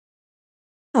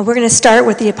We're going to start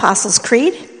with the Apostles'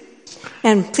 Creed.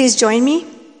 And please join me.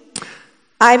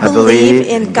 I believe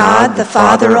in God the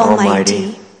Father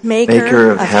Almighty,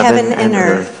 maker of heaven and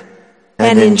earth,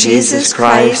 and in Jesus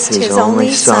Christ, his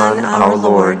only Son, our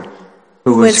Lord,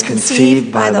 who was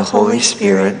conceived by the Holy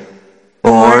Spirit,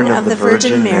 born of the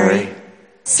Virgin Mary,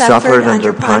 suffered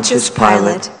under Pontius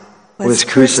Pilate, was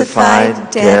crucified,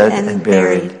 dead, and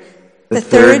buried. The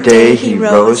third day he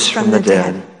rose from the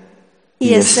dead.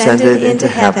 He ascended into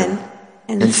heaven,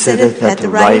 and sitteth at the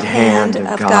right hand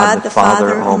of God the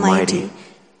Father Almighty.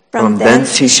 From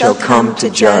thence he shall come to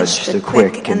judge the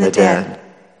quick and the dead.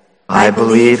 I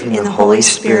believe in the Holy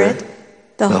Spirit,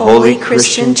 the holy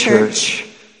Christian Church,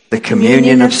 the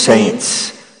communion of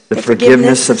saints, the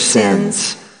forgiveness of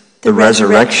sins, the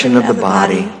resurrection of the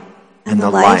body, and the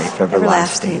life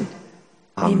everlasting.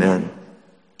 Amen.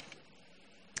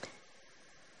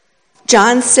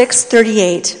 John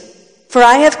 6:38. For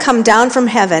I have come down from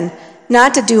heaven,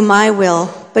 not to do my will,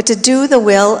 but to do the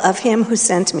will of him who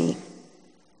sent me.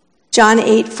 John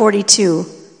 8:42.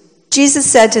 Jesus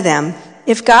said to them,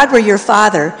 If God were your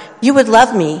Father, you would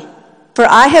love me, for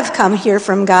I have come here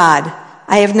from God.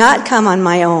 I have not come on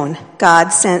my own.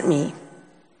 God sent me.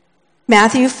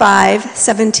 Matthew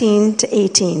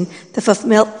 5:17-18, the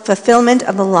fulfillment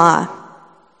of the law.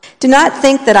 Do not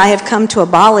think that I have come to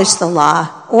abolish the law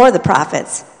or the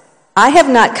prophets. I have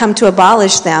not come to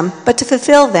abolish them, but to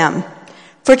fulfill them.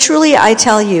 For truly I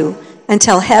tell you,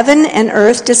 until heaven and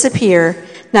earth disappear,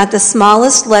 not the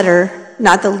smallest letter,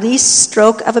 not the least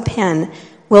stroke of a pen,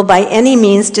 will by any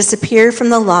means disappear from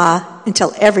the law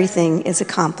until everything is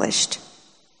accomplished.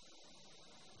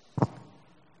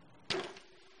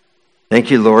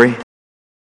 Thank you, Lori.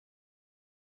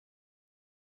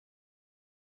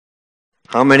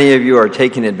 How many of you are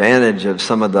taking advantage of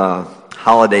some of the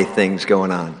holiday things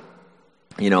going on?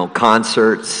 You know,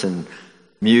 concerts and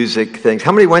music things.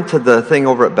 How many went to the thing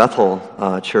over at Bethel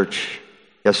Church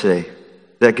yesterday?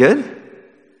 Is that good?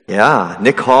 Yeah.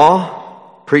 Nick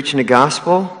Hall preaching the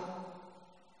gospel.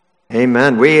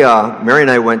 Amen. Mary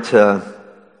and I went to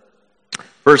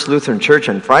First Lutheran Church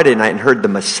on Friday night and heard the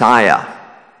Messiah.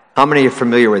 How many are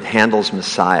familiar with Handel's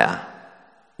Messiah?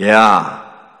 Yeah.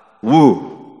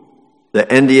 Woo. The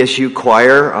NDSU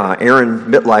choir,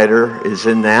 Aaron Mitleiter is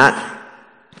in that.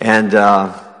 And,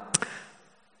 I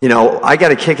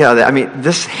got a kick out of that. I mean,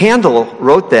 this Handel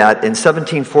wrote that in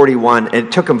 1741, and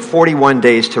it took him 41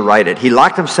 days to write it. He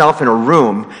locked himself in a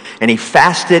room, and he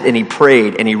fasted, and he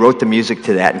prayed, and he wrote the music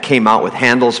to that, and came out with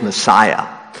Handel's Messiah.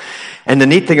 And the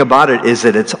neat thing about it is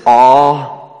that it's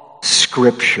all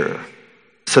Scripture.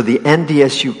 So the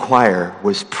NDSU choir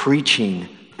was preaching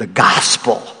the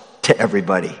gospel to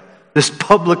everybody. This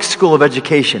public school of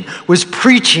education was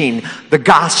preaching the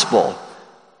gospel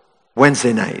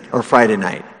Wednesday night or Friday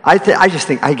night. I just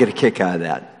think I get a kick out of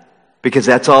that because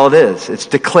that's all it is. It's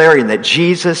declaring that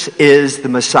Jesus is the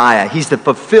Messiah. He's the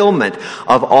fulfillment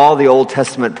of all the Old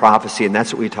Testament prophecy, and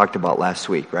that's what we talked about last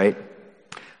week, right?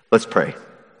 Let's pray.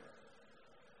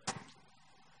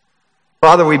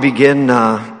 Father, we begin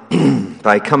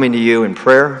by coming to you in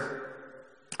prayer,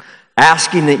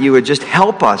 asking that you would just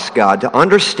help us, God, to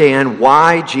understand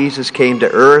why Jesus came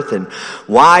to earth and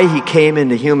why he came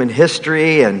into human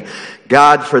history. And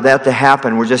God, for that to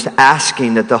happen, we're just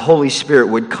asking that the Holy Spirit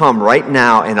would come right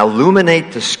now and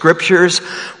illuminate the Scriptures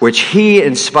which he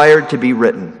inspired to be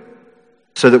written,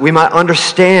 so that we might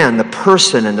understand the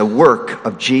person and the work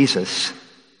of Jesus.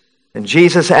 And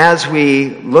Jesus, as we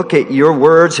look at your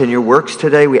words and your works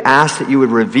today, we ask that you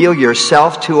would reveal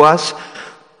yourself to us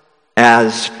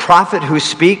as prophet who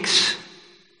speaks,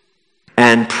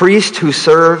 and priest who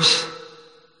serves,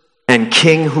 and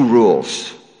king who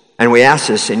rules. And we ask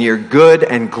this in your good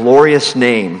and glorious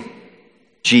name,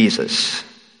 Jesus.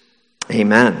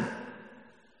 Amen.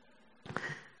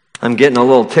 I'm getting a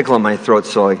little tickle in my throat,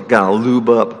 so I gotta lube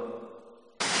up.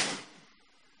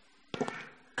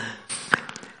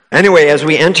 Anyway, as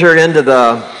we enter into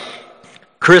the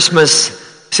Christmas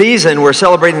season, we're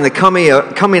celebrating the coming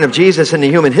of Jesus into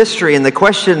human history, and the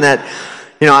question that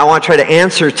I want to try to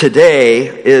answer today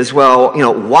is,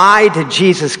 why did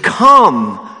Jesus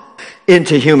come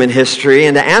into human history?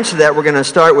 And to answer that, we're going to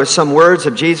start with some words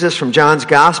of Jesus from John's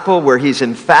Gospel, where he's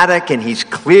emphatic and he's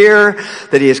clear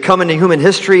that he has come into human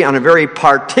history on a very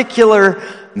particular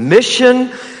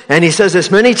mission. And he says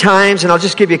this many times, and I'll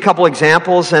just give you a couple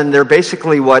examples, and they're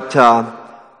basically what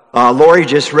Lori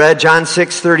just read. John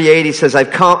 6:38, he says,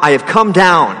 I have come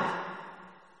down.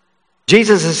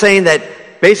 Jesus is saying that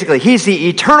basically he's the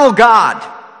eternal God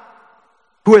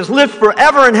who has lived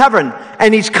forever in heaven,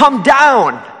 and he's come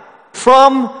down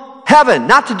from heaven,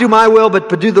 not to do my will, but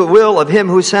to do the will of him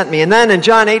who sent me. And then in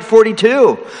John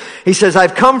 8:42, he says,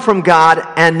 I've come from God,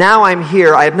 and now I'm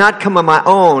here. I have not come on my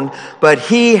own, but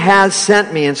he has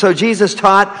sent me. And so Jesus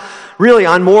taught really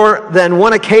on more than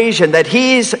one occasion that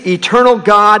he's eternal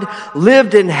God,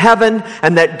 lived in heaven,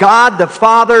 and that God the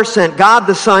Father sent God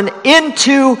the Son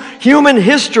into human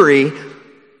history.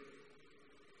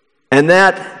 And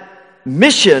that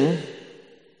mission,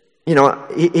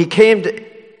 he came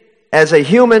as a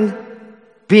human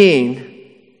being,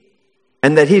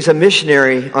 and that he's a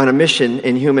missionary on a mission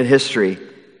in human history.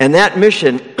 And that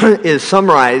mission is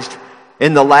summarized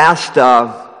in the last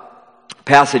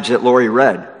passage that Lori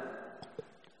read.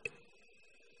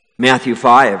 Matthew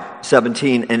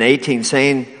 5:17 and 18,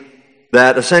 saying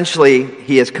that essentially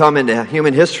he has come into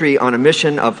human history on a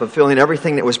mission of fulfilling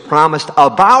everything that was promised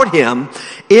about him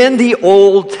in the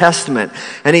Old Testament.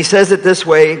 And he says it this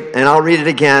way, and I'll read it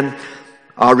again,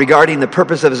 regarding the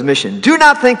purpose of his mission. Do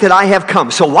not think that I have come.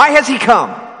 So why has he come?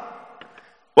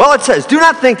 Well, it says, do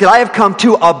not think that I have come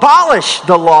to abolish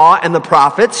the law and the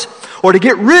prophets, or to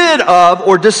get rid of,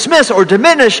 or dismiss, or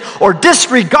diminish, or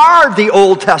disregard the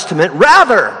Old Testament.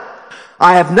 Rather,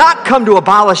 I have not come to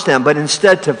abolish them, but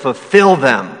instead to fulfill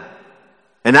them.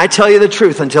 And I tell you the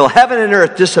truth, until heaven and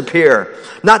earth disappear,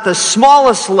 not the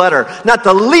smallest letter, not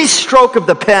the least stroke of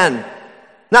the pen,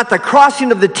 not the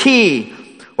crossing of the T,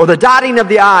 or the dotting of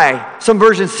the I, some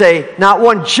versions say, not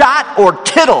one jot or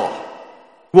tittle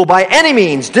will by any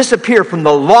means disappear from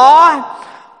the law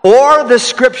or the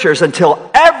scriptures until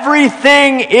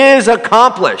everything is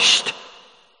accomplished.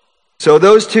 So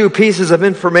those two pieces of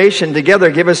information together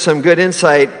give us some good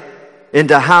insight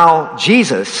into how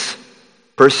Jesus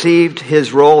perceived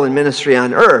his role in ministry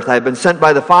on earth. I've been sent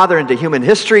by the Father into human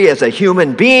history as a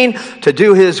human being to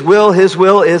do his will. His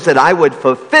will is that I would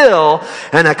fulfill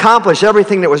and accomplish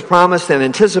everything that was promised and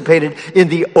anticipated in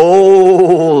the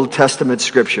Old Testament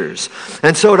scriptures.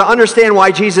 And so to understand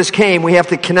why Jesus came, we have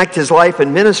to connect his life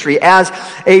and ministry as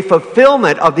a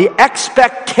fulfillment of the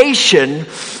expectation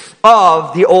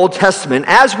of the Old Testament.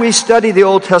 As we study the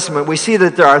Old Testament, we see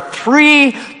that there are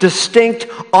three distinct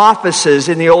offices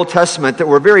in the Old Testament that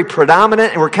were very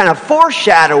predominant and were kind of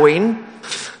foreshadowing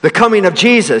the coming of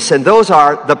Jesus. And those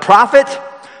are the prophet,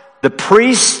 the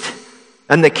priest,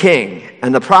 and the king.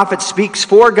 And the prophet speaks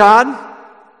for God,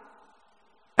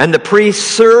 and the priest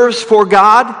serves for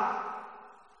God,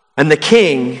 and the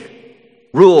king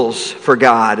rules for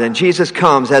God. And Jesus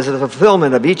comes as a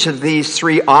fulfillment of each of these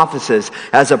three offices,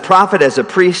 as a prophet, as a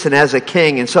priest, and as a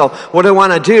king. And so what I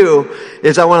want to do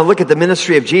is I want to look at the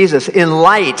ministry of Jesus in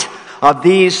light of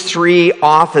these three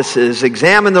offices,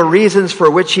 examine the reasons for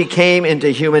which he came into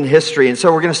human history. And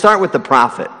so we're going to start with the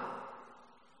prophet.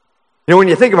 When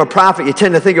you think of a prophet, you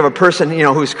tend to think of a person,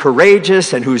 who's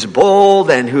courageous and who's bold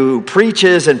and who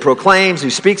preaches and proclaims, who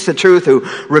speaks the truth, who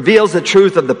reveals the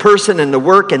truth of the person and the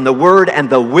work and the word and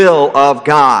the will of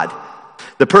God.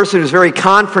 The person who's very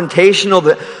confrontational,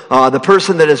 the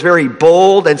person that is very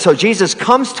bold. And so Jesus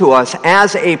comes to us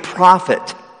as a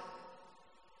prophet.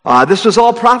 This was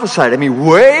all prophesied.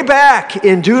 Way back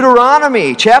in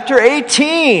Deuteronomy chapter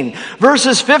 18,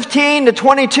 verses 15 to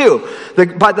 22,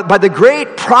 by the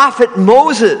great prophet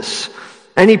Moses.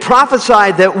 And he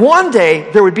prophesied that one day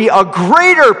there would be a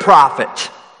greater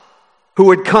prophet who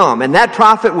would come, and that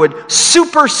prophet would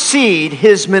supersede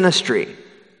his ministry.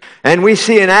 And we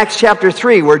see in Acts chapter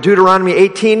 3 where Deuteronomy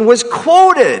 18 was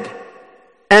quoted,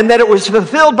 and that it was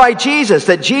fulfilled by Jesus,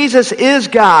 that Jesus is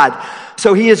God.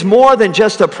 So he is more than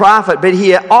just a prophet, but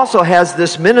he also has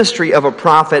this ministry of a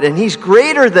prophet, and he's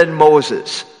greater than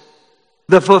Moses.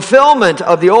 The fulfillment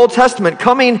of the Old Testament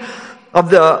coming of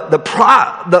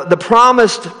the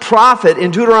promised prophet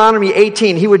in Deuteronomy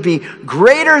 18, he would be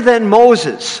greater than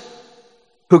Moses,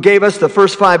 who gave us the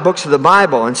first 5 books of the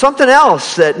Bible. And something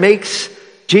else that makes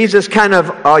Jesus kind of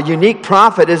a unique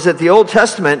prophet is that the Old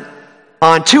Testament,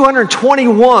 on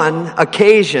 221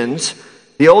 occasions,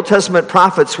 the Old Testament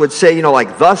prophets would say,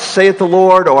 like, thus saith the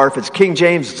Lord, or if it's King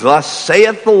James, thus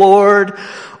saith the Lord,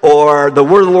 or the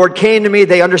word of the Lord came to me.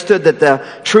 They understood that the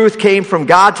truth came from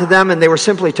God to them, and they were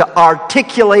simply to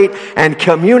articulate and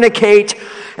communicate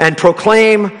and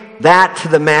proclaim that to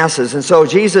the masses. And so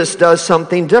Jesus does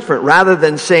something different. Rather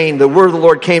than saying the word of the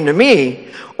Lord came to me,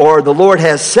 or the Lord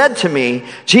has said to me,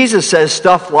 Jesus says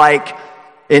stuff like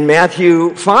in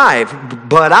Matthew 5,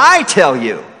 but I tell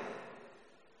you.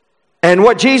 And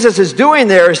what Jesus is doing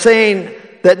there is saying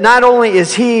that not only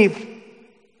is he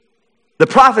the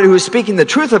prophet who is speaking the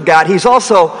truth of God, he's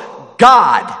also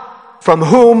God from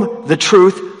whom the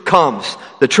truth comes.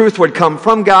 The truth would come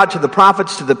from God to the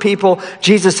prophets, to the people.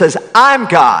 Jesus says, I'm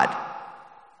God.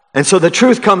 And so the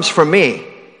truth comes from me.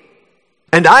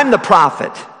 And I'm the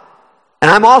prophet. And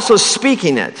I'm also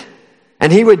speaking it.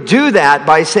 And he would do that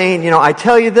by saying, I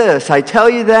tell you this, I tell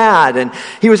you that. And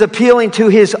he was appealing to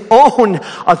his own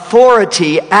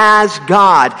authority as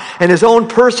God and his own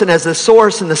person as the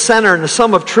source and the center and the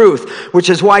sum of truth, which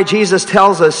is why Jesus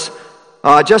tells us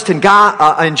just in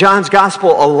John's gospel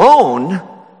alone,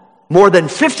 more than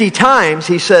 50 times,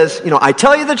 he says, I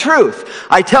tell you the truth.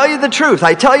 I tell you the truth.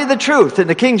 I tell you the truth. In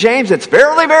the King James, it's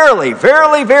verily, verily,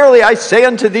 verily, verily, I say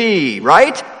unto thee,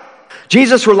 right?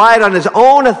 Jesus relied on his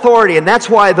own authority, and that's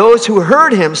why those who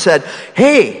heard him said,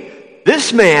 hey,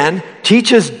 this man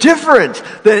teaches different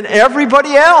than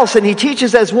everybody else, and he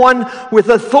teaches as one with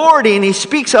authority, and he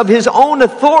speaks of his own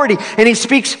authority, and he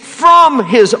speaks from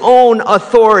his own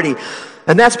authority.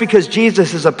 And that's because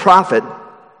Jesus is a prophet,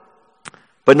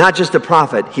 but not just a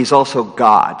prophet, he's also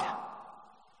God.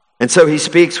 And so he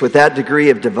speaks with that degree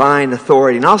of divine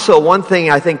authority. And also one thing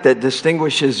I think that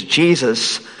distinguishes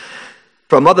Jesus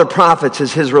from other prophets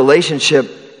is his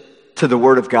relationship to the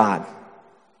Word of God.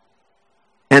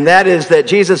 And that is that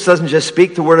Jesus doesn't just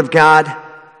speak the Word of God,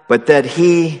 but that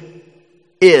he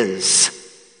is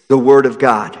the Word of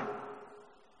God.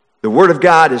 The Word of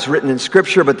God is written in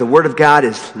Scripture, but the Word of God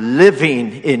is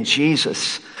living in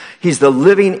Jesus. He's the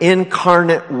living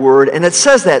incarnate Word. And it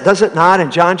says that, does it not,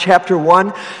 in John chapter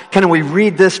 1? We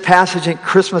read this passage at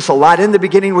Christmas a lot. In the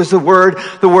beginning was the Word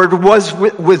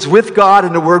was with God,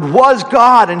 and the Word was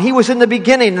God, and he was in the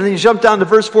beginning. And then you jump down to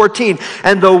verse 14.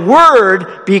 And the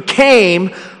Word became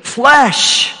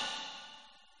flesh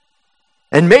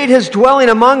and made his dwelling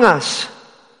among us.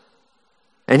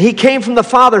 And he came from the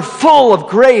Father full of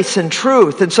grace and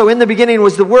truth. And so in the beginning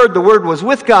was the Word was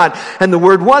with God, and the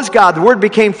Word was God. The Word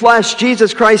became flesh.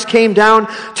 Jesus Christ came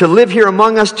down to live here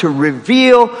among us to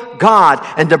reveal God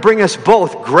and to bring us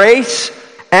both grace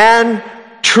and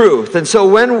truth. And so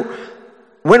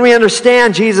when we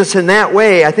understand Jesus in that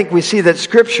way, I think we see that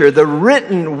Scripture, the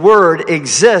written Word,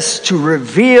 exists to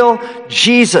reveal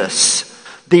Jesus,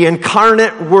 the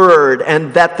incarnate Word,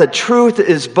 and that the truth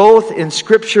is both in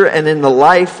Scripture and in the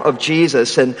life of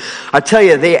Jesus. And I tell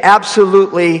you, they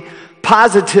absolutely,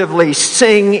 positively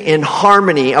sing in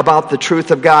harmony about the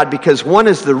truth of God, because one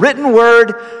is the written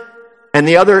Word and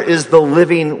the other is the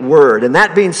living Word. And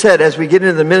that being said, as we get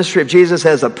into the ministry of Jesus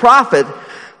as a prophet,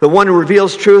 the one who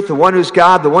reveals truth, the one who's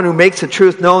God, the one who makes the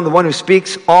truth known, the one who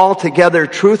speaks altogether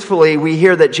truthfully, we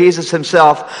hear that Jesus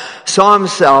himself saw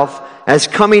himself as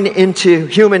coming into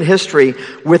human history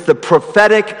with the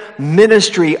prophetic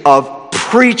ministry of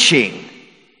preaching.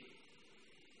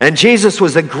 And Jesus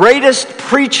was the greatest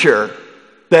preacher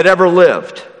that ever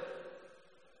lived.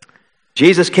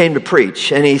 Jesus came to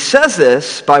preach, and he says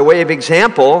this by way of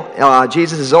example,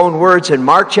 Jesus' own words in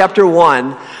Mark chapter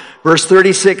 1, verse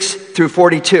 36 through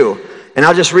 42. And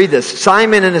I'll just read this.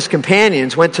 Simon and his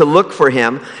companions went to look for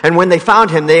him, and when they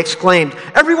found him, they exclaimed,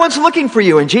 "Everyone's looking for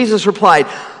you." And Jesus replied,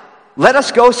 "Let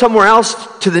us go somewhere else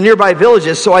to the nearby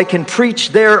villages so I can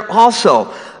preach there also.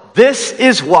 This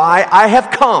is why I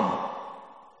have come."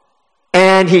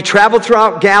 And he traveled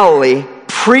throughout Galilee,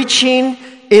 preaching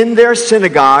in their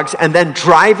synagogues and then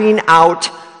driving out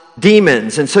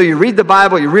demons. And so you read the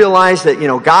Bible, you realize that,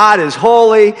 God is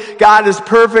holy, God is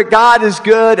perfect, God is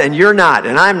good, and you're not,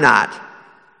 and I'm not.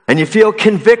 And you feel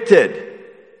convicted.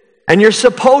 And you're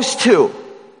supposed to.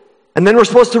 And then we're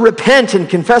supposed to repent and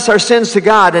confess our sins to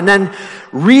God and then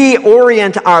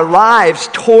reorient our lives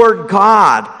toward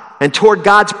God and toward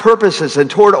God's purposes and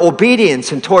toward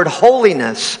obedience and toward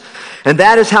holiness. And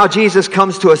that is how Jesus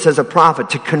comes to us as a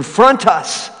prophet, to confront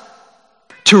us,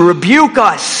 to rebuke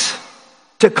us,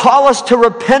 to call us to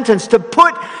repentance, to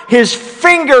put his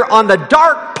finger on the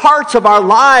dark parts of our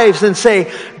lives and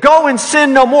say, "Go and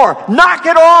sin no more. Knock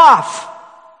it off.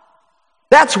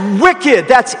 That's wicked.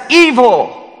 That's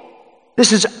evil.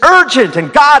 This is urgent,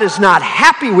 and God is not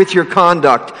happy with your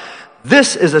conduct.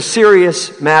 This is a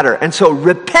serious matter." And so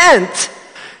repent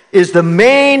is the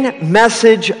main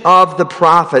message of the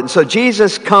prophet. And so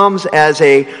Jesus comes as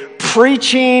a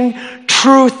preaching,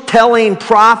 truth-telling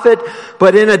prophet,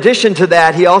 but in addition to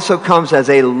that, he also comes as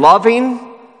a loving,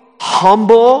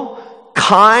 humble,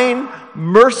 kind,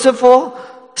 merciful,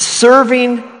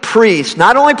 serving priest.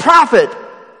 Not only prophet,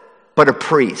 but a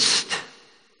priest.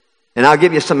 And I'll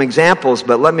give you some examples,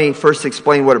 but let me first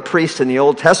explain what a priest in the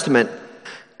Old Testament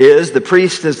is. The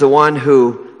priest is the one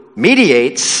who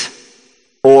mediates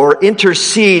or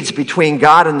intercedes between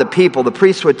God and the people. The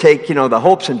priest would take, the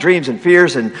hopes and dreams and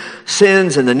fears and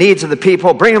sins and the needs of the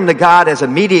people, bring them to God as a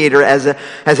mediator, as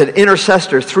an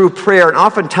intercessor through prayer. And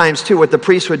oftentimes, too, what the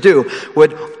priest would do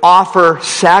would offer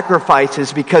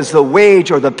sacrifices, because the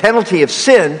wage or the penalty of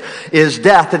sin is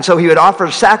death. And so he would offer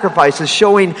sacrifices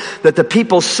showing that the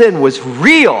people's sin was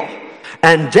real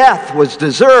and death was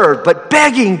deserved, but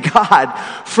begging God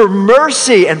for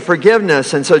mercy and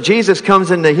forgiveness. And so Jesus comes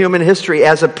into human history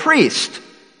as a priest,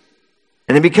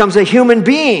 and he becomes a human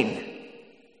being,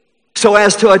 so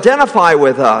as to identify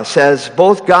with us as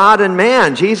both God and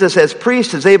man. Jesus as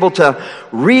priest is able to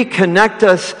reconnect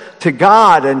us to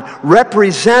God and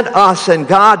represent us and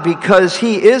God, because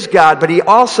he is God, but he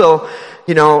also,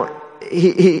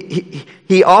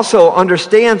 he also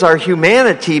understands our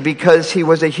humanity because he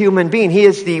was a human being. He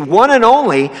is the one and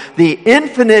only, the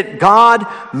infinite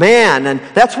God-man. And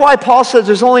that's why Paul says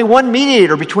there's only one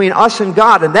mediator between us and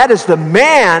God, and that is the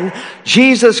man,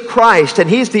 Jesus Christ. And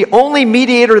he's the only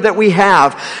mediator that we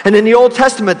have. And in the Old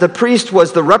Testament, the priest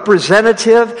was the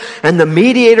representative and the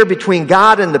mediator between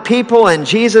God and the people, and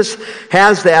Jesus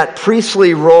has that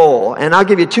priestly role. And I'll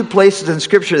give you 2 places in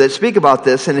Scripture that speak about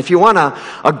this, and if you want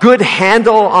a good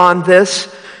handle on this,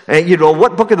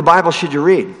 what book of the Bible should you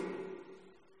read?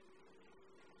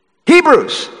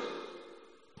 Hebrews.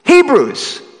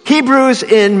 Hebrews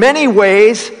in many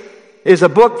ways is a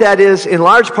book that is in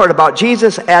large part about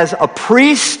Jesus as a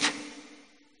priest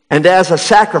and as a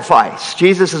sacrifice.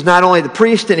 Jesus is not only the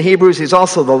priest in Hebrews, he's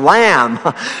also the Lamb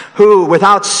who,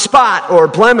 without spot or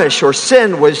blemish or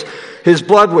sin, his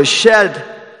blood was shed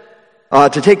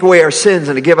to take away our sins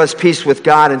and to give us peace with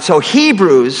God. And so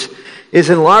Hebrews is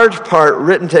in large part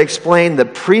written to explain the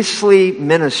priestly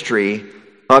ministry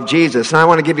of Jesus. And I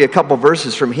want to give you a couple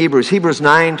verses from Hebrews. Hebrews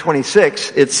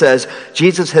 9:26, it says,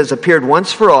 Jesus has appeared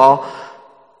once for all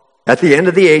at the end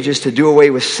of the ages to do away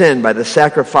with sin by the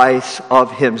sacrifice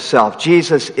of himself.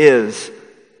 Jesus is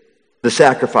the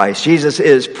sacrifice. Jesus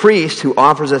is priest who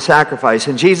offers a sacrifice.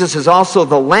 And Jesus is also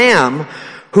the Lamb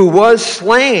who was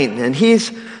slain. And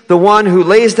he's the one who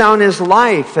lays down his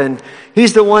life, and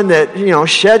he's the one that,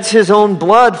 sheds his own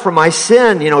blood for my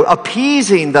sin,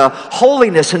 appeasing the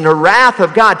holiness and the wrath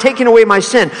of God, taking away my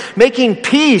sin, making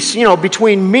peace,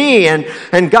 between me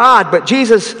and God. But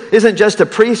Jesus isn't just a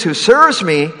priest who serves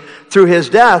me through his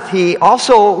death. He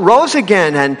also rose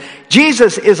again, and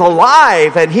Jesus is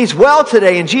alive, and he's well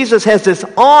today, and Jesus has this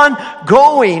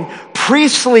ongoing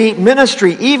priestly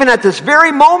ministry. Even at this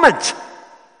very moment,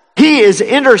 he is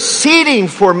interceding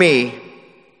for me,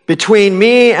 between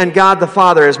me and God the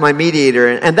Father as my mediator.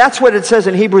 And that's what it says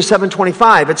in Hebrews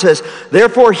 7:25. It says,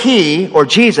 therefore he, or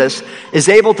Jesus, is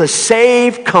able to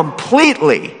save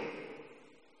completely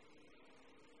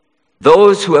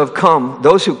those who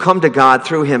come to God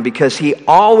through him, because he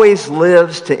always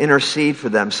lives to intercede for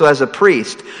them. So as a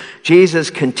priest, Jesus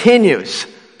continues,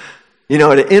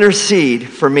 to intercede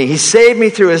for me. He saved me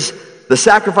through the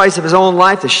sacrifice of his own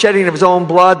life, the shedding of his own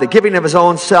blood, the giving of his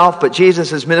own self. But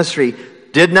Jesus' ministry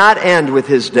did not end with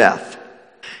his death.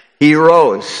 He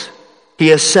rose.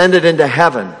 He ascended into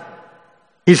heaven.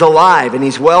 He's alive and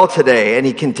he's well today, and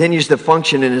he continues to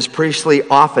function in his priestly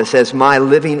office as my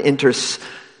living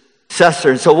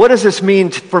intercessor. And so what does this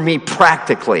mean for me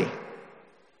practically?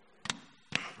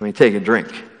 Let me take a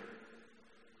drink.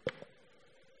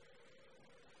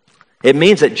 It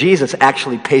means that Jesus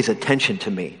actually pays attention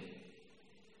to me.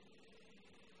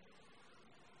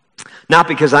 Not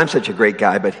because I'm such a great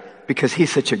guy, but because he's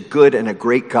such a good and a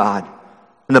great God.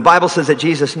 And the Bible says that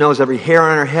Jesus knows every hair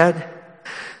on our head,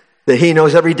 that he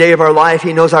knows every day of our life.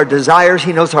 He knows our desires.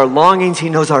 He knows our longings. He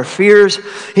knows our fears.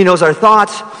 He knows our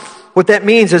thoughts. What that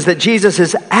means is that Jesus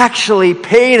is actually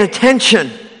paying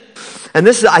attention. And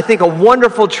this is, I think, a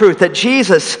wonderful truth, that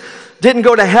Jesus didn't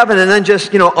go to heaven and then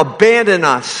just, abandon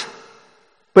us,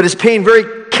 but is paying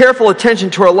very careful attention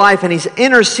to our life, and he's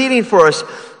interceding for us,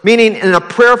 meaning in a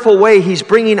prayerful way, he's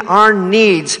bringing our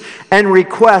needs and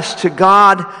requests to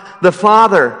God the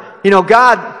Father.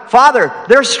 God, Father,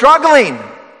 they're struggling.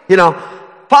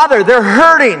 Father, they're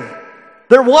hurting.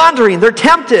 They're wandering. They're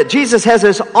tempted. Jesus has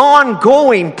this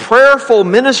ongoing prayerful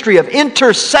ministry of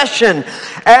intercession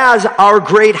as our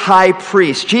great high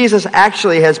priest. Jesus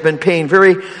actually has been paying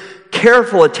very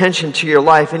careful attention to your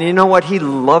life. And you know what? He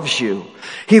loves you.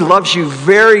 He loves you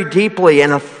very deeply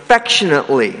and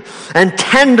affectionately and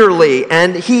tenderly.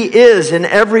 And he is in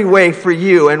every way for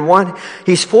you. And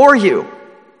he's for you.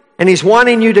 And he's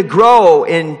wanting you to grow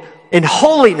in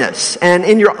holiness and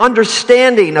in your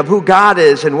understanding of who God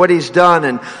is and what he's done,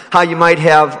 and how you might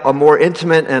have a more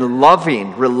intimate and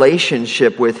loving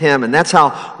relationship with him. And that's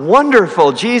how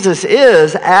wonderful Jesus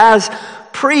is as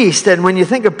priest. And when you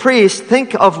think of priest,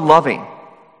 think of loving.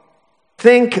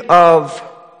 Think of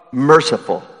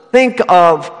merciful. Think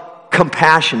of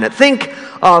compassionate. Think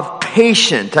of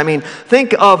patient.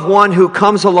 Think of one who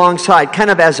comes alongside kind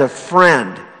of as a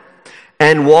friend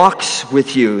and walks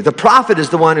with you. The prophet is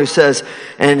the one who says,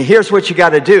 and here's what you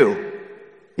got to do,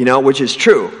 which is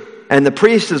true. And the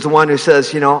priest is the one who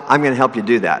says, I'm going to help you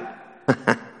do that.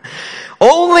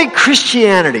 Only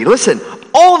Christianity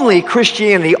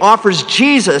offers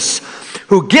Jesus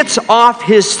who gets off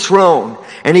his throne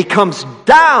and he comes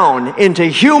down into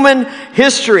human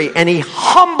history and he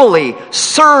humbly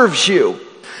serves you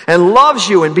and loves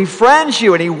you and befriends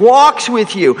you and he walks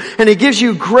with you and he gives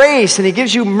you grace and he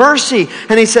gives you mercy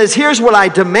and he says, here's what I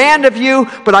demand of you,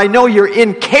 but I know you're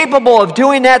incapable of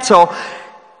doing that, so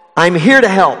I'm here to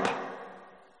help.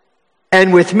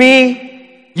 And with me,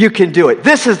 you can do it.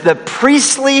 This is the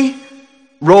priestly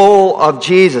role of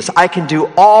Jesus. I can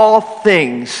do all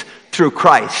things through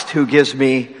Christ who gives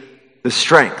me the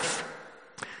strength.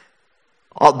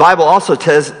 The Bible also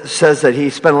says that he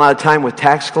spent a lot of time with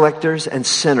tax collectors and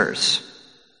sinners,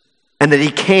 and that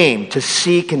he came to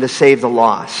seek and to save the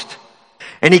lost.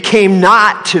 And he came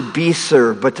not to be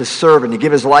served, but to serve and to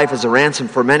give his life as a ransom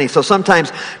for many. So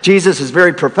sometimes Jesus is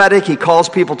very prophetic. He calls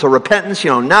people to repentance.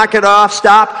 Knock it off,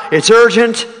 stop, it's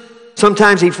urgent.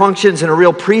 Sometimes he functions in a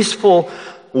real priestly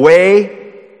way,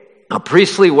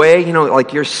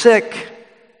 like you're sick,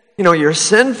 you're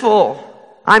sinful.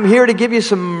 I'm here to give you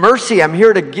some mercy. I'm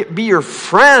here to be your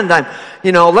friend.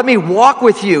 Let me walk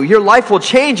with you. Your life will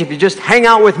change if you just hang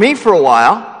out with me for a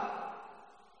while.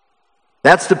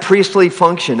 That's the priestly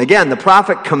function. Again, the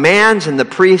prophet commands and the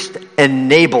priest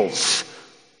enables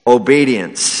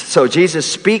obedience. So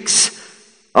Jesus speaks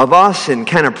of us in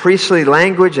kind of priestly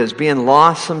language as being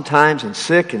lost sometimes and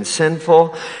sick and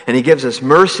sinful. And he gives us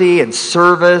mercy and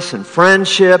service and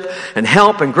friendship and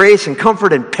help and grace and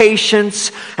comfort and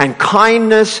patience and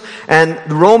kindness.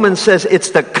 And Romans says it's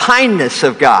the kindness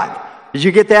of God. Did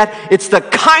you get that? It's the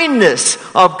kindness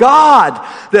of God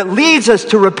that leads us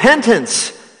to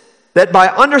repentance. That by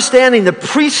understanding the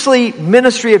priestly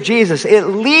ministry of Jesus, it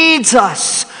leads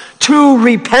us to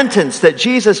repentance. That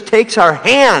Jesus takes our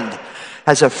hand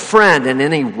as a friend and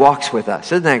then he walks with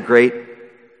us. Isn't that great?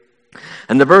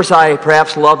 And the verse I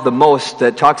perhaps love the most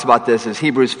that talks about this is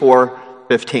Hebrews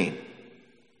 4:15.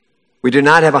 We do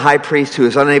not have a high priest who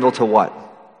is unable to what?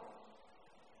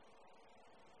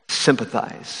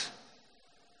 Sympathize.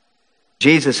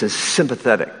 Jesus is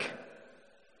sympathetic.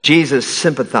 Jesus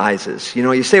sympathizes.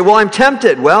 You say, well, I'm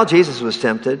tempted. Well, Jesus was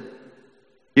tempted.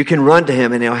 You can run to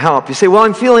him and he'll help. You say, well,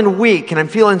 I'm feeling weak and I'm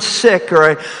feeling sick,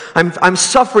 or I'm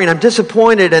suffering, I'm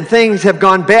disappointed, and things have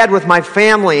gone bad with my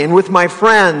family and with my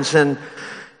friends, and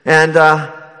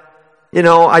I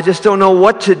just don't know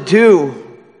what to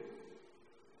do.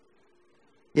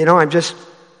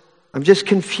 I'm just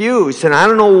confused and I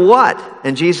don't know what.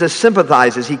 And Jesus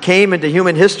sympathizes. He came into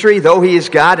human history, though he is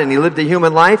God, and he lived a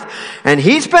human life. And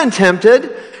he's been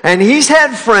tempted, and he's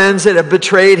had friends that have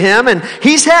betrayed him, and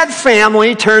he's had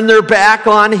family turn their back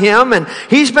on him, and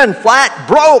he's been flat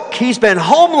broke. He's been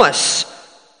homeless.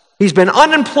 He's been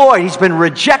unemployed. He's been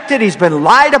rejected. He's been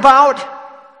lied about.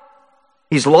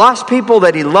 He's lost people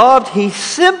that he loved. He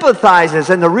sympathizes.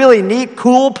 And the really neat,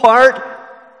 cool part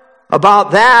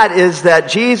about that is that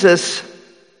Jesus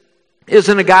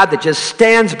isn't a God that just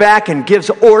stands back and gives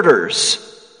orders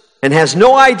and has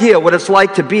no idea what it's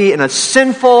like to be in a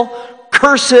sinful,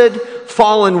 cursed,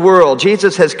 fallen world.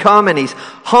 Jesus has come and he's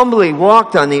humbly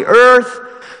walked on the earth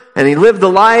and he lived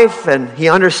the life and he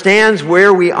understands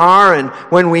where we are, and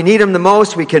when we need him the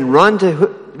most, we can run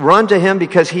to him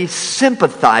because he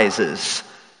sympathizes.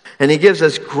 And he gives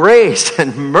us grace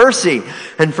and mercy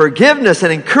and forgiveness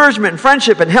and encouragement and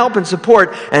friendship and help and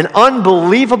support and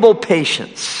unbelievable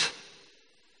patience.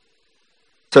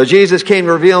 So Jesus came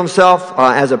to reveal himself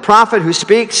as a prophet who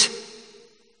speaks,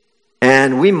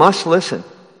 and we must listen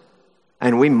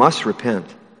and we must repent.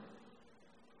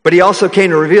 But he also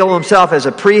came to reveal himself as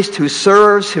a priest who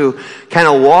serves, who kind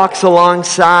of walks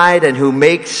alongside and who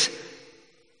makes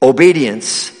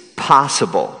obedience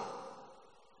possible.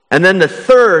 And then the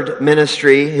third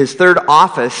ministry, his third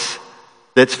office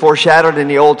that's foreshadowed in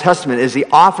the Old Testament is the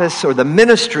office or the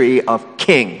ministry of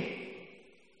king.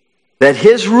 That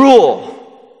his rule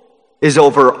is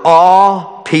over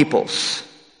all peoples,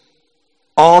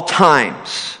 all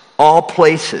times, all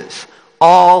places,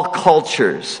 all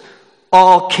cultures,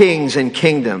 all kings and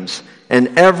kingdoms,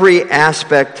 and every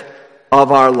aspect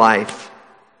of our life.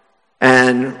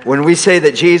 And when we say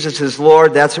that Jesus is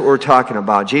Lord, that's what we're talking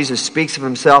about. Jesus speaks of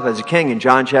himself as a king in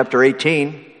John chapter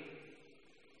 18.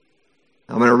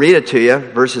 I'm going to read it to you,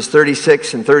 verses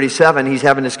 36 and 37. He's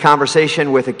having this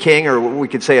conversation with a king, or we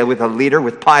could say with a leader,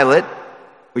 with Pilate.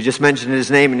 We just mentioned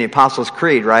his name in the Apostles'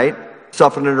 Creed, right?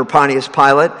 Suffered under Pontius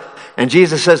Pilate. And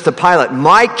Jesus says to Pilate,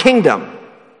 my kingdom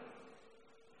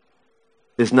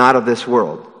is not of this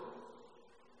world.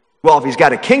 Well, if he's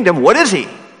got a kingdom, what is he?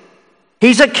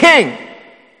 He's a king.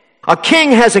 A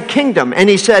king has a kingdom. And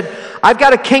he said, I've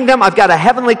got a kingdom. I've got a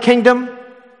heavenly kingdom.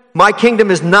 My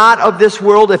kingdom is not of this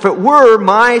world. If it were,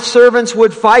 my servants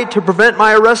would fight to prevent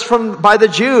my arrest by the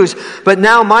Jews. But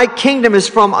now my kingdom is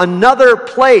from another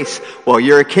place. Well,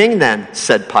 you're a king then,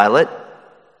 said Pilate.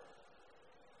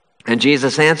 And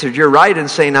Jesus answered, you're right in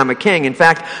saying I'm a king. In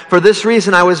fact, for this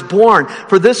reason I was born.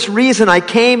 For this reason I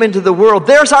came into the world.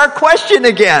 There's our question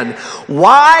again.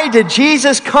 Why did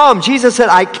Jesus come? Jesus said,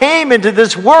 I came into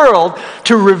this world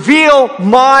to reveal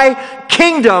my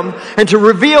kingdom and to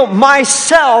reveal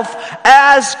myself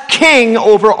as king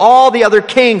over all the other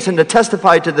kings and to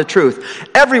testify to the truth.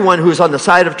 Everyone who's on the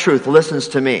side of truth listens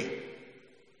to me.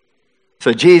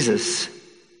 So Jesus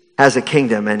has a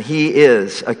kingdom, and he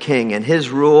is a king, and his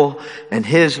rule and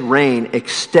his reign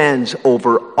extends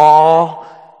over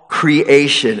all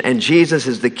creation. And Jesus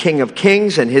is the King of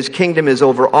Kings, and his kingdom is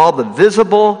over all the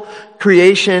visible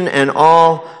creation and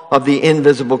all of the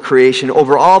invisible creation,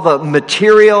 over all the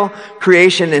material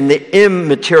creation and the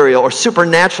immaterial or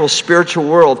supernatural spiritual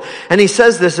world. And he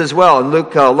says this as well in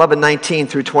Luke 11:19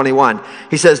 through 21.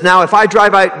 He says, now if I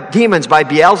drive out demons by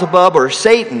Beelzebub or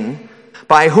Satan,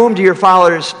 by whom do your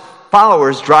followers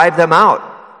drive them out?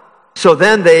 So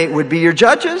then they would be your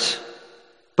judges.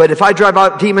 But if I drive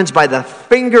out demons by the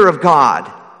finger of God,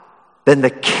 then the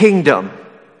kingdom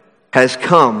has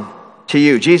come to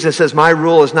you. Jesus says, my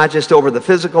rule is not just over the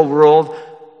physical world,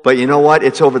 but you know what?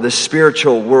 It's over the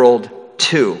spiritual world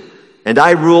too. And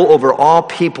I rule over all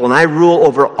people, and I rule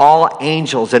over all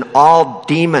angels and all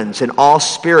demons and all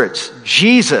spirits.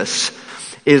 Jesus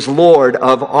is Lord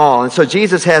of all. And so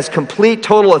Jesus has complete,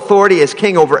 total authority as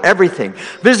king over everything,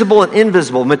 visible and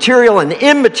invisible, material and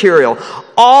immaterial,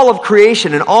 all of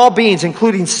creation and all beings,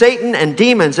 including Satan and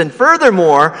demons. And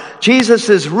furthermore,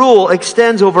 Jesus' rule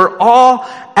extends over all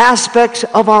aspects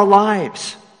of our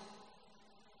lives.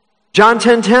 John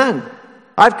 10:10,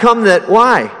 I've come that,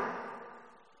 why?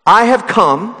 I have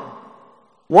come,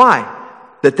 why?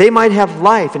 That they might have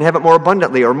life and have it more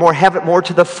abundantly, or have it more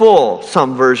to the full,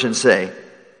 some versions say.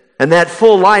 And that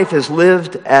full life is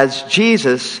lived as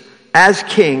Jesus, as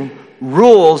King,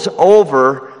 rules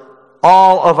over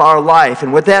all of our life.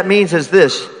 And what that means is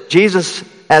this: Jesus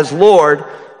as Lord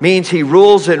means he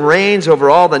rules and reigns over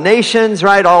all the nations,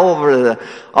 right? All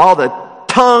the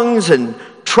tongues and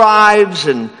tribes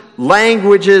and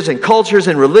languages and cultures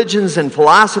and religions and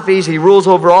philosophies. He rules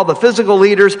over all the physical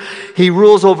leaders. He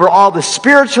rules over all the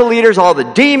spiritual leaders, all the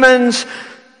demons.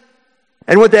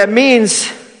 And what that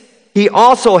means, he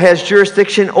also has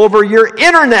jurisdiction over your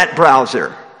internet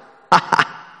browser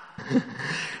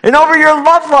and over your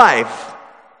love life,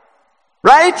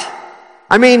 right?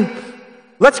 I mean,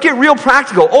 let's get real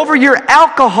practical. Over your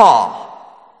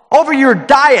alcohol, over your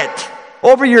diet,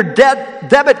 over your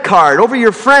debit card, over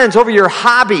your friends, over your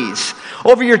hobbies,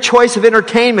 over your choice of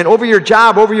entertainment, over your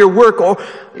job, over your work,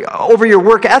 over your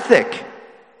work ethic,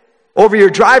 over your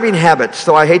driving habits,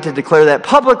 though I hate to declare that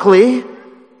publicly,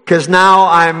 because now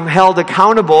I'm held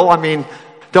accountable. I mean,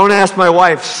 don't ask my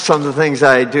wife some of the things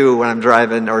I do when I'm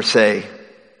driving or say.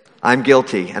 I'm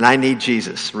guilty, and I need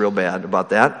Jesus real bad about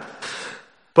that.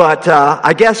 But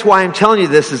I guess why I'm telling you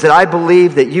this is that I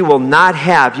believe that you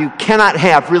cannot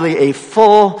have really a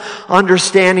full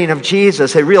understanding of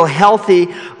Jesus, a real healthy,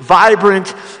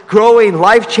 vibrant, growing,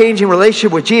 life-changing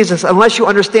relationship with Jesus unless you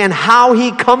understand how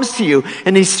he comes to you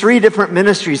in these three different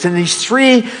ministries, in these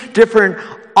three different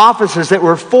offices that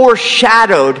were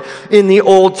foreshadowed in the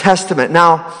Old Testament.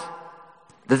 Now,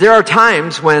 there are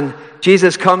times when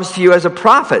Jesus comes to you as a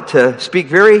prophet to speak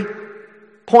very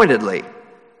pointedly,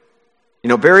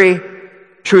 very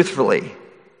truthfully,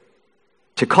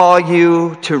 to call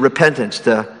you to repentance,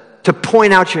 to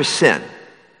point out your sin.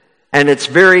 And it's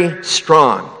very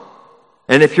strong.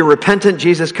 And if you're repentant,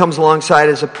 Jesus comes alongside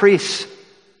as a priest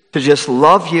to just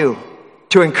love you,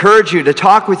 to encourage you, to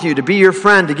talk with you, to be your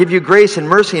friend, to give you grace and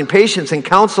mercy and patience and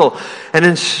counsel and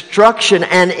instruction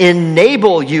and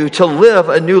enable you to live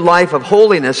a new life of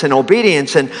holiness and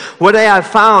obedience. And what I have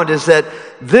found is that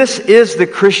this is the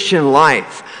Christian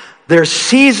life. There's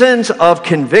seasons of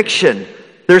conviction.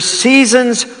 There's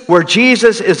seasons where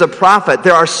Jesus is a prophet.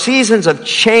 There are seasons of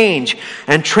change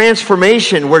and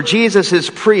transformation where Jesus is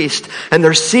priest. And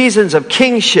there's seasons of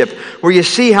kingship where you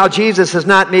see how Jesus is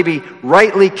not maybe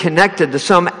rightly connected to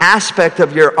some aspect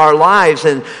of our lives.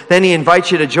 And then he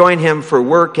invites you to join him for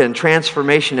work and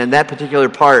transformation in that particular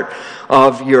part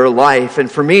of your life.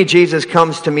 And for me, Jesus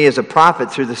comes to me as a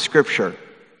prophet through the Scripture.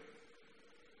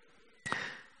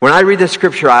 When I read the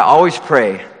Scripture, I always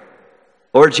pray,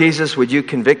 Lord Jesus, would you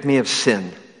convict me of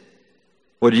sin?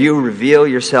 Would you reveal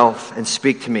yourself and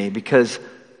speak to me? Because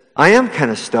I am kind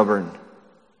of stubborn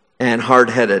and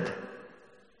hard-headed.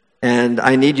 And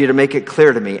I need you to make it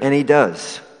clear to me. And he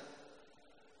does.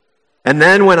 And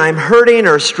then when I'm hurting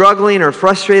or struggling or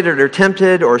frustrated or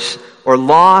tempted or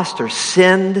lost or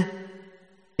sinned,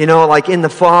 like in the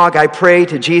fog, I pray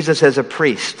to Jesus as a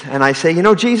priest. And I say,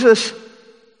 Jesus,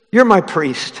 you're my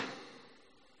priest.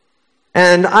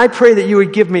 And I pray that you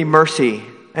would give me mercy,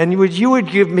 and you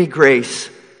would give me grace,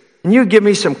 and you would give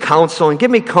me some counsel, and give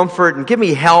me comfort, and give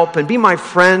me help, and be my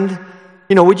friend.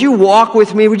 Would you walk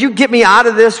with me? Would you get me out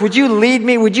of this? Would you lead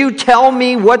me? Would you tell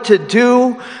me what to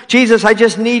do? Jesus, I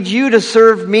just need you to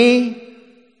serve me.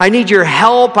 I need your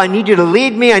help. I need you to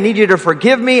lead me. I need you to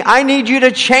forgive me. I need you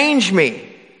to change me.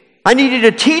 I need you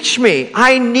to teach me.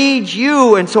 I need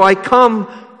you. And so I come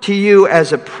to you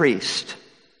as a priest.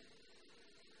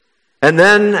 And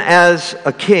then as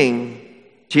a king,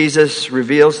 Jesus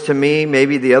reveals to me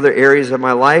maybe the other areas of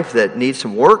my life that need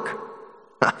some work.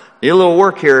 Need a little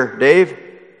work here, Dave.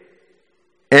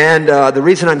 And the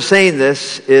reason I'm saying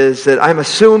this is that I'm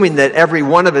assuming that every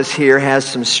one of us here has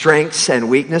some strengths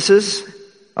and weaknesses.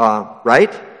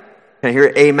 Right? Can I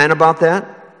hear amen about that?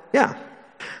 Yeah.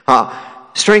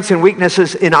 Strengths and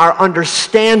weaknesses in our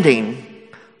understanding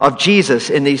of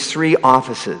Jesus in these three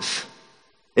offices.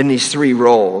 In these three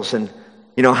roles. And,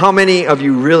 how many of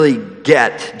you really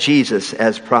get Jesus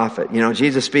as prophet?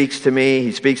 Jesus speaks to me.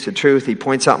 He speaks the truth. He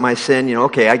points out my sin.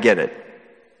 Okay, I get it.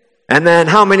 And then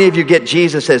how many of you get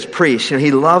Jesus as priest?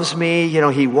 He loves me.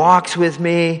 He walks with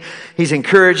me. He's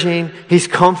encouraging. He's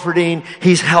comforting.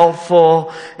 He's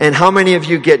helpful. And how many of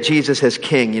you get Jesus as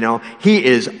king? He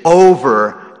is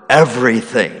over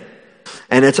everything.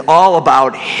 And it's all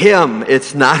about him.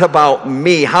 It's not about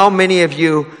me. How many of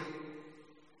you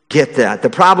get that? The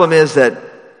problem is that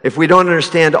if we don't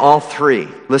understand all three,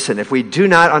 listen, if we do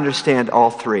not understand all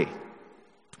three,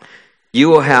 you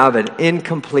will have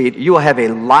a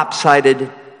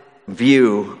lopsided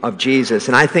view of Jesus.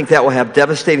 And I think that will have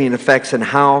devastating effects on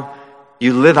how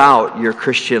you live out your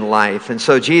Christian life. And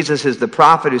so Jesus is the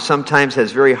prophet who sometimes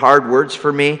has very hard words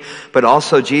for me, but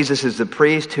also Jesus is the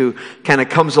priest who kind of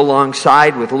comes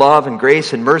alongside with love and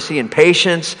grace and mercy and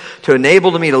patience to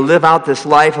enable me to live out this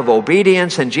life of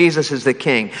obedience, and Jesus is the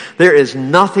king. There is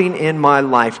nothing in my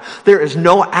life, there is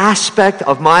no aspect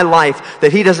of my life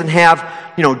that he doesn't have,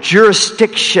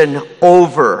 jurisdiction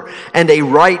over and a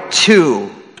right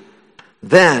to.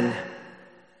 Then,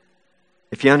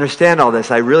 if you understand all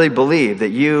this, I really believe that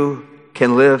you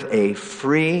can live a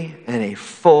free and a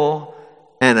full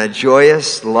and a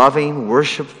joyous, loving,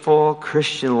 worshipful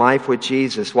Christian life with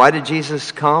Jesus. Why did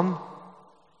Jesus come?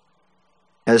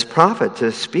 As prophet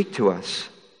to speak to us,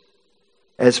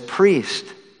 as priest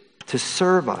to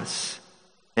serve us,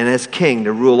 and as king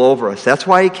to rule over us. That's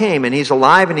why he came, and he's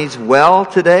alive and he's well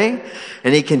today,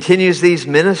 and he continues these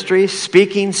ministries,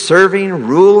 speaking, serving,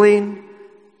 ruling.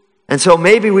 And so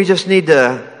maybe we just need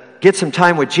to get some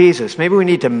time with Jesus. Maybe we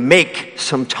need to make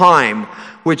some time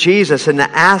with Jesus and to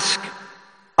ask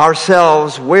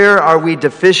ourselves, where are we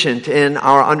deficient in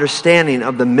our understanding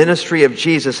of the ministry of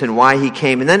Jesus and why he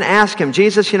came? And then ask him,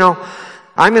 Jesus,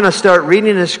 I'm going to start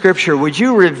reading the scripture. Would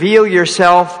you reveal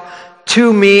yourself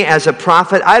to me as a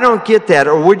prophet? I don't get that.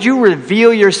 Or would you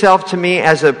reveal yourself to me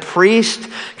as a priest?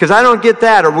 Because I don't get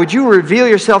that. Or would you reveal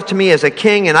yourself to me as a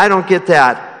king? And I don't get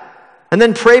that. And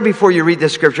then pray before you read the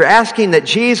scripture, asking that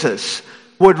Jesus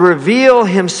would reveal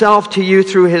himself to you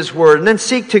through his word. And then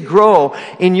seek to grow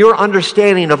in your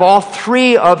understanding of all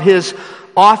three of his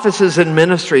offices and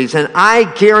ministries. And I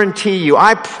guarantee you,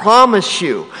 I promise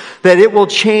you, that it will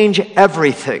change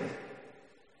everything.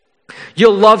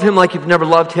 You'll love him like you've never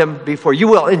loved him before. You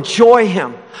will enjoy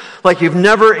him like you've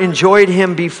never enjoyed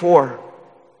him before.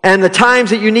 And the times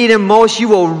that you need him most, you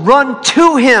will run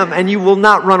to him and you will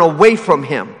not run away from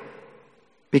him.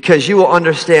 Because you will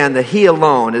understand that he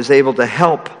alone is able to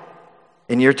help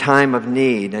in your time of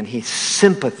need. And he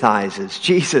sympathizes.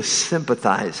 Jesus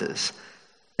sympathizes.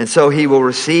 And so he will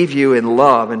receive you in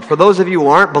love. And for those of you who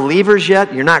aren't believers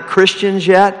yet, you're not Christians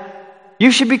yet,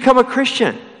 you should become a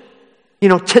Christian.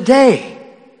 Today.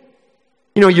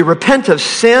 You repent of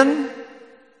sin.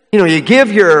 You give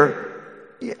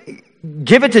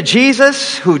it to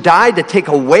Jesus, who died to take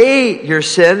away your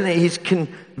sin. He's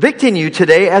convicting you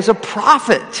today as a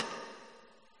prophet.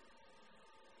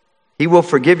 He will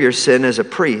forgive your sin as a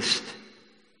priest,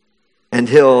 and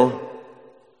he'll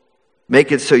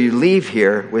make it so you leave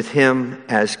here with him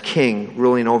as king,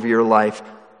 ruling over your life.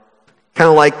 Kind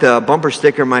of like the bumper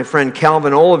sticker my friend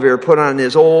Calvin Oliver put on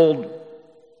his old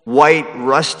white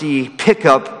rusty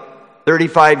pickup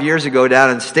 35 years ago down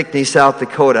in Stickney, South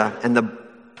Dakota. And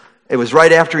it was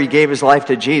right after he gave his life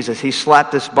to Jesus. He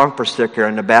slapped this bumper sticker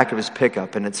on the back of his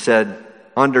pickup, and it said,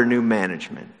 "Under new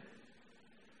management."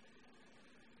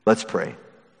 Let's pray.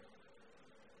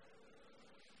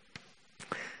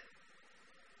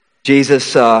 Jesus,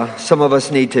 some of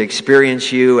us need to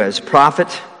experience you as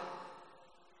prophet.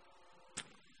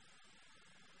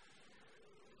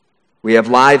 We have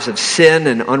lives of sin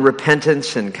and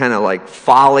unrepentance and kind of like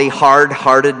folly,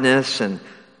 hard-heartedness, and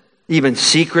even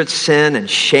secret sin and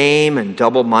shame and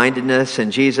double-mindedness.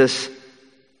 And Jesus,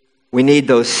 we need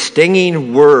those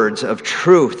stinging words of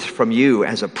truth from you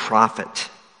as a prophet.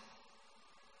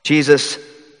 Jesus,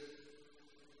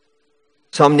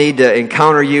 some need to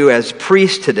encounter you as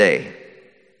priest today.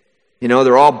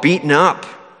 They're all beaten up.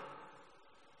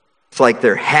 It's like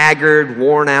they're haggard,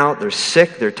 worn out, they're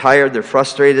sick, they're tired, they're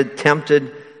frustrated,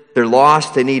 tempted, they're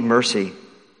lost, they need mercy.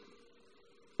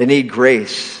 They need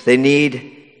grace. They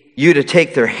need you to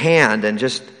take their hand and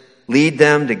just lead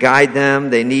them, to guide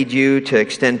them. They need you to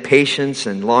extend patience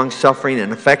and long-suffering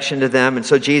and affection to them. And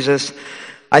so, Jesus,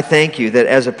 I thank you that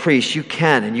as a priest, you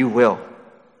can and you will.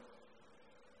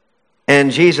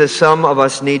 And Jesus, some of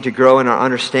us need to grow in our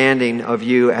understanding of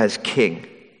you as King.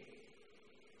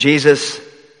 Jesus,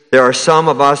 there are some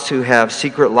of us who have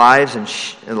secret lives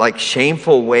and like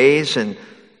shameful ways and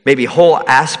maybe whole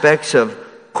aspects of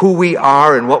who we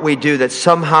are and what we do that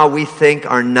somehow we think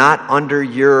are not under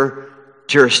your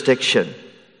jurisdiction.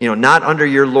 Not under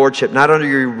your lordship, not under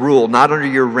your rule, not under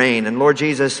your reign. And Lord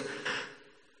Jesus,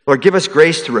 Lord, give us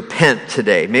grace to repent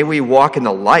today. May we walk in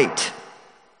the light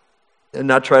and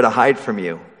not try to hide from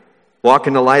you. Walk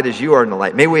in the light as you are in the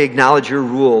light. May we acknowledge your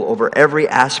rule over every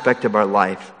aspect of our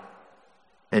life.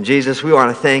 And Jesus, we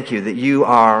want to thank you that you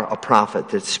are a prophet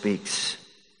that speaks.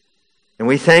 And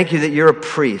we thank you that you're a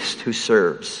priest who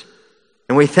serves.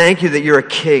 And we thank you that you're a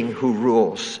king who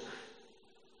rules.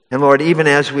 And Lord, even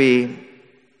as we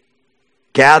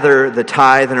gather the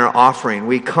tithe and our offering,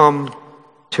 we come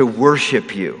to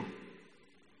worship you,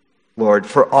 Lord,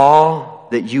 for all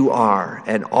that you are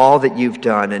and all that you've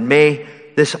done. And may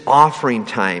this offering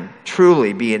time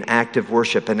truly be an act of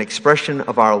worship, an expression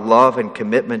of our love and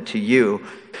commitment to you.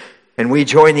 And we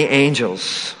join the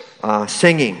angels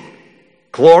singing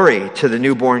glory to the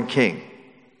newborn King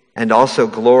and also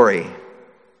glory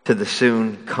to the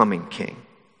soon coming King.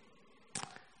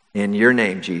 In your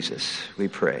name, Jesus, we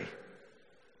pray.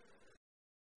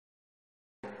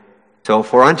 So,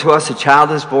 for unto us a child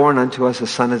is born, unto us a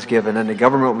son is given, and the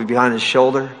government will be on his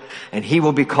shoulder, and he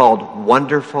will be called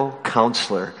Wonderful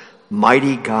Counselor,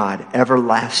 Mighty God,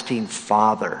 Everlasting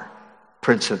Father,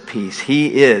 Prince of Peace.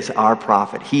 He is our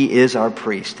prophet, he is our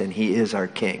priest, and he is our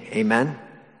king. Amen?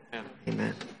 Amen.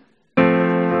 Amen.